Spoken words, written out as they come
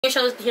Your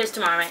show here's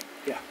tomorrow, right?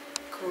 Yeah.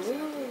 Cool.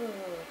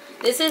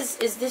 Is this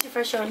your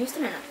first show in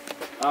Houston or not?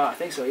 I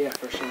think so, yeah.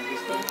 First show in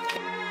Houston.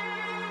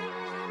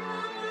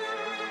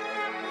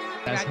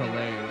 That's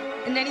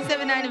hilarious.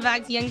 97.9 The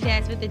Vox, Young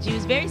Jas with the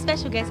Juice. Very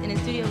special guest in the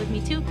studio with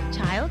me too,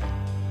 Chiild.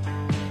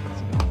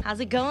 How's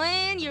it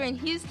going? You're in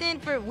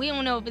Houston we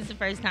don't know if it's the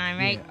first time,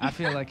 right? Yeah, I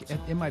feel like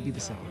it might be the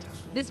second time.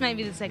 This might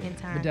be the second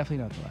time. But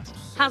definitely not the last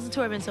time. How's the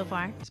tour been so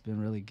far? It's been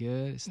really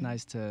good. It's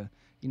nice to,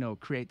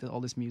 create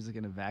all this music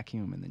in a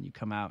vacuum, and then you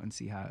come out and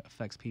see how it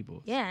affects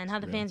people. Yeah, and how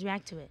the fans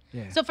react to it.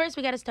 Yeah. So first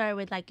we got to start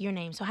with like your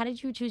name. So how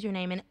did you choose your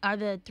name? And are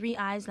the 3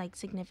 I's like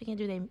significant?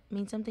 Do they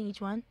mean something,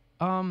 each one?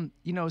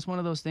 It's one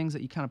of those things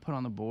that you kind of put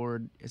on the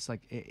board. It's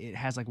like it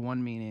has like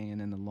one meaning, and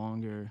then the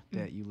longer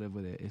that you live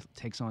with it, it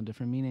takes on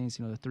different meanings.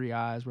 The 3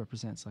 I's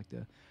represents like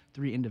the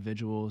 3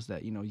 individuals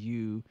that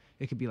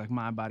it could be like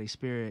mind, body,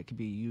 spirit. It could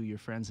be you, your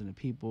friends, and the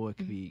people. It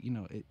could be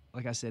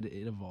like I said,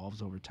 it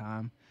evolves over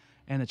time.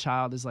 And the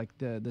child is like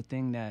the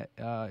thing that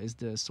is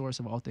the source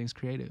of all things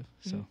creative.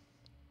 So it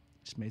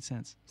just made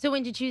sense. So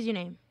when did you choose your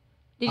name?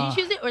 Did you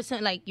choose it, or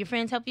some, like your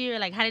friends help you, or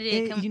like how did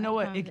it come? You know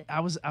what? I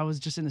was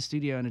just in the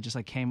studio, and it just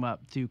like came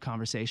up through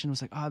conversation. It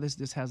was like, oh,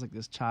 this has like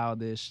this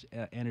childish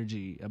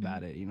energy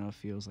about it. It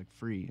feels like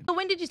free. So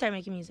when did you start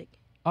making music?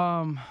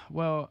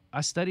 Well,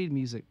 I studied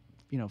music,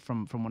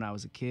 from when I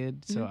was a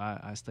kid. So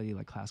I studied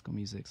like classical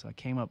music. So I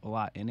came up a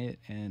lot in it,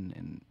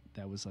 and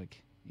that was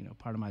like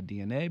part of my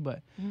DNA.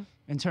 But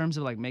in terms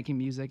of like making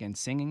music and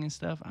singing and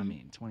stuff, I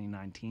mean,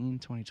 2019,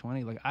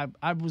 2020, like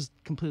I was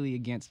completely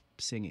against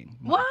singing.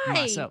 Why?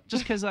 Myself,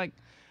 just because like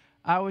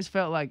I always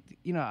felt like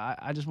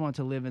I just wanted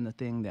to live in the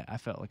thing that I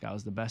felt like I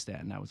was the best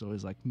at, and I was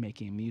always like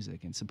making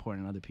music and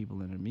supporting other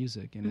people in their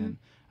music. And then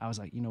I was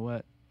like, you know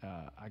what,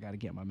 I got to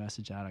get my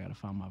message out. I got to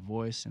find my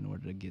voice in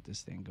order to get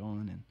this thing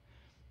going. And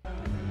then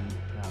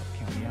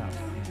count me out,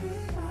 and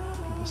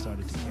people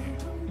started to care.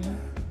 Yeah.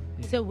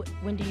 So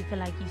when do you feel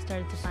like you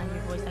started to find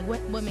your voice? Like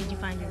what made you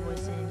find your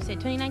voice in? You said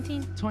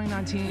 2019?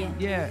 2019,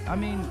 yeah. I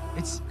mean,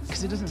 it's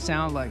because it doesn't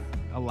sound like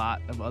a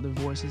lot of other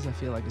voices. I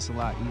feel like it's a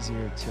lot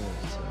easier to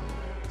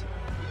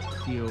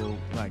feel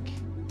like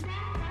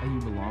you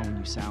belong when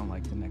you sound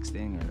like the next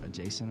thing or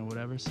adjacent or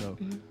whatever. So,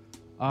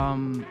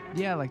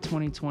 like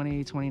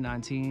 2020,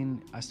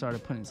 2019, I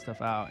started putting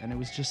stuff out, and it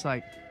was just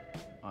like,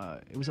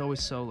 it was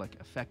always so like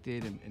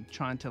affected and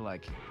trying to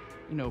like,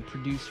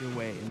 produce your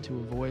way into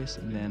a voice,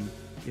 and then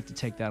you have to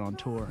take that on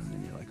tour, and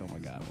then you're like, oh my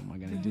God, what am I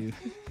gonna do?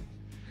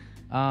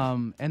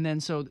 And then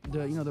so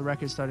the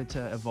record started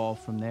to evolve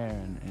from there,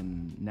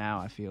 and now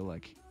I feel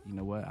like,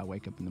 I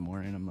wake up in the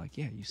morning and I'm like,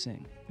 yeah, you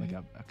sing. Like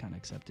I kind of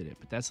accepted it,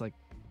 but that's like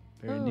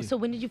very new. So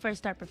when did you first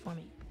start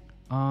performing?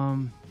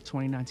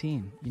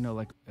 2019.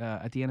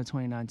 At the end of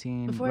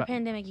 2019. Before the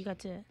pandemic, you got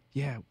to.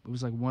 Yeah, it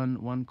was like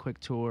one quick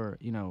tour.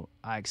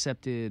 I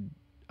accepted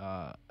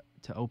to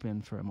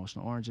open for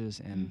Emotional Oranges,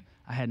 and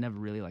I had never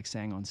really like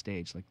sang on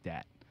stage like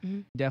that.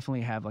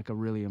 Definitely have like a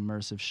really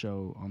immersive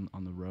show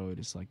on the road.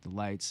 It's like the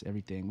lights,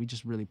 everything. We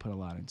just really put a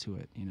lot into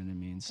it. You know what I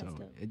mean? So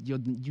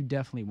you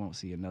definitely won't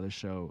see another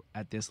show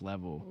at this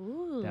level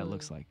that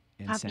looks like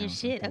and pop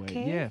sounds your shit. like the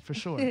way. Okay. Yeah, for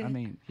sure. I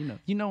mean,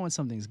 you know when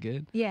something's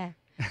good. Yeah.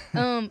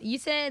 You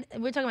said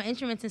we're talking about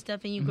instruments and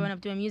stuff, and you growing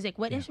up doing music.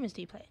 What instruments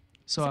do you play?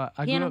 So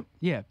I grew up,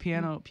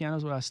 piano.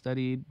 Piano's what I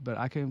studied, but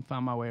I couldn't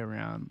find my way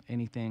around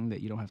anything that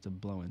you don't have to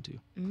blow into.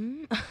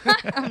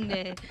 I'm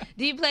dead.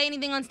 Do you play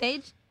anything on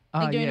stage?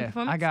 Like during the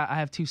performance? I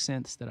have 2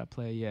 synths that I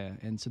play,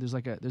 and so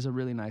there's a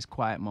really nice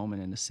quiet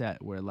moment in the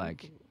set where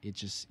like it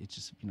just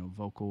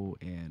vocal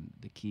and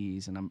the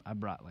keys, and I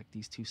brought like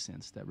these 2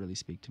 synths that really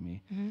speak to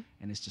me,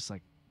 and it's just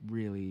like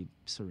really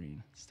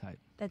serene. It's tight.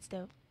 That's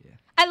dope. Yeah.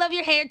 I love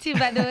your hair too,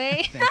 by the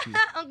way. Thank you.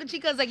 Uncle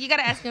Chico's like, you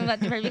gotta ask him about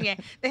the perfect hair.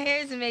 The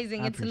hair is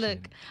amazing. It's a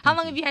look. It. How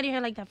long have you had your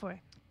hair like that for?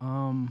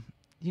 I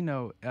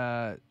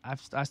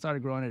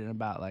started growing it in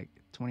about like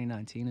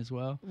 2019 as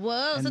well.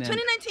 Whoa, so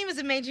 2019 was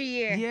a major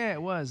year. Yeah,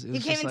 it was. You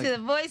came into the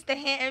voice, the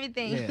hair,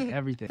 everything. Yeah,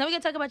 everything. Now we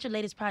gotta talk about your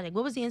latest project.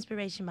 What was the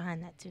inspiration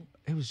behind that too?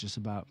 It was just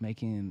about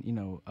making,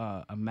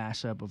 a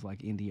mashup of like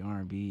indie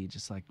R&B,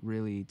 just like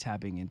really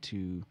tapping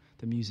into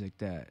the music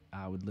that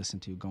I would listen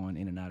to going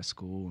in and out of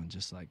school, and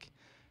just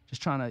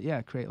trying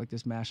to create like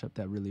this mashup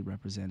that really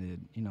represented,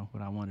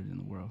 what I wanted in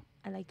the world.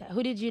 I like that.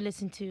 Who did you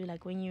listen to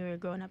like when you were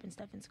growing up and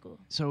stuff in school?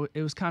 So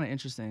it was kind of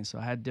interesting. So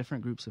I had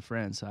different groups of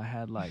friends. So I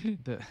had like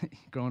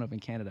growing up in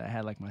Canada, I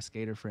had like my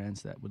skater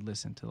friends that would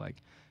listen to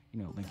like,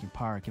 Linkin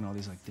Park and all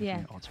these like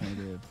different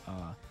alternative,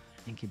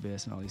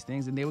 Incubus and all these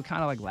things. And they would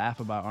kind of like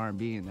laugh about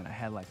R&B. And then I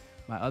had like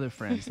my other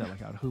friends that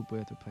like I would hoop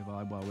with or play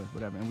volleyball with,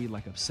 whatever. And we'd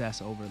like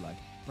obsess over like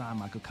Brian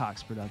Michael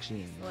Cox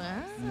production,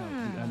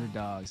 and, the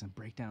Underdogs, and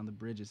Break Down the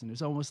Bridges. And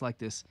there's almost like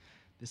this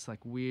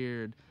like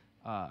weird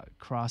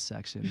cross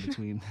section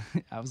between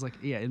I was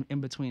like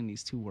in between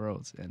these 2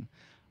 worlds, and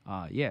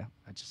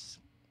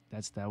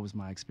that was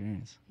my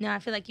experience. No, I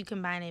feel like you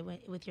combine it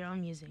with your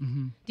own music.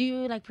 Do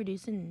you like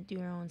produce and do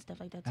your own stuff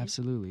like that too?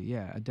 Absolutely,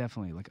 yeah. I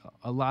definitely like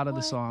a lot of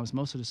the songs.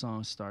 Most of the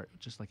songs start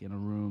just like in a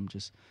room,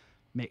 just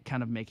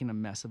kind of making a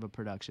mess of a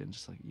production.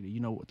 Just like you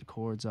know what the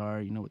chords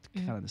are, you know what the,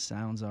 kind of the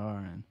sounds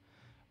are, and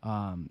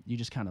you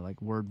just kind of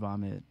like word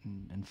vomit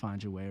and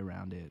find your way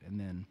around it, and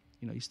then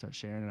you start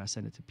sharing it. I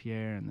send it to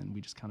Pierre, and then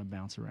we just kind of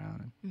bounce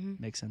around and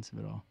make sense of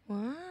it all.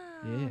 Wow,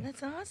 yeah.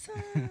 That's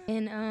awesome.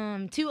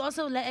 And to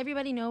also let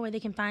everybody know where they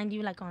can find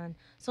you, like on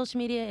social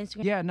media,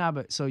 Instagram. Yeah,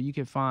 but so you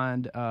can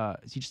find,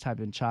 you just type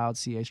in Chiild,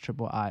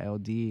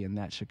 Chiild, and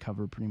that should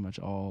cover pretty much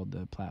all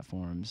the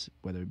platforms,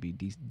 whether it be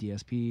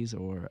DSPs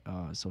or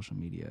social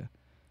media.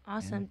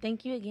 Awesome.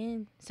 Thank you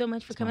again so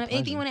much for coming up. Pleasure.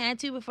 Anything you want to add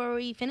to before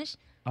we finish?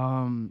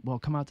 Well,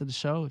 come out to the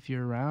show if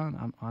you're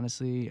around.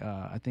 Honestly,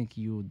 I think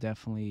you will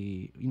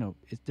definitely,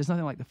 there's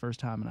nothing like the first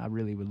time, and I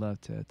really would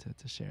love to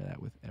share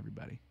that with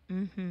everybody.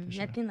 Mm-hmm.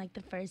 Sure. Nothing like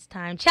the first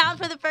time. Chiild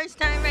for the first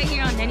time right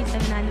here on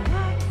 97.9 The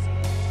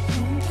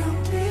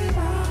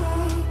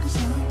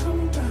Vibes.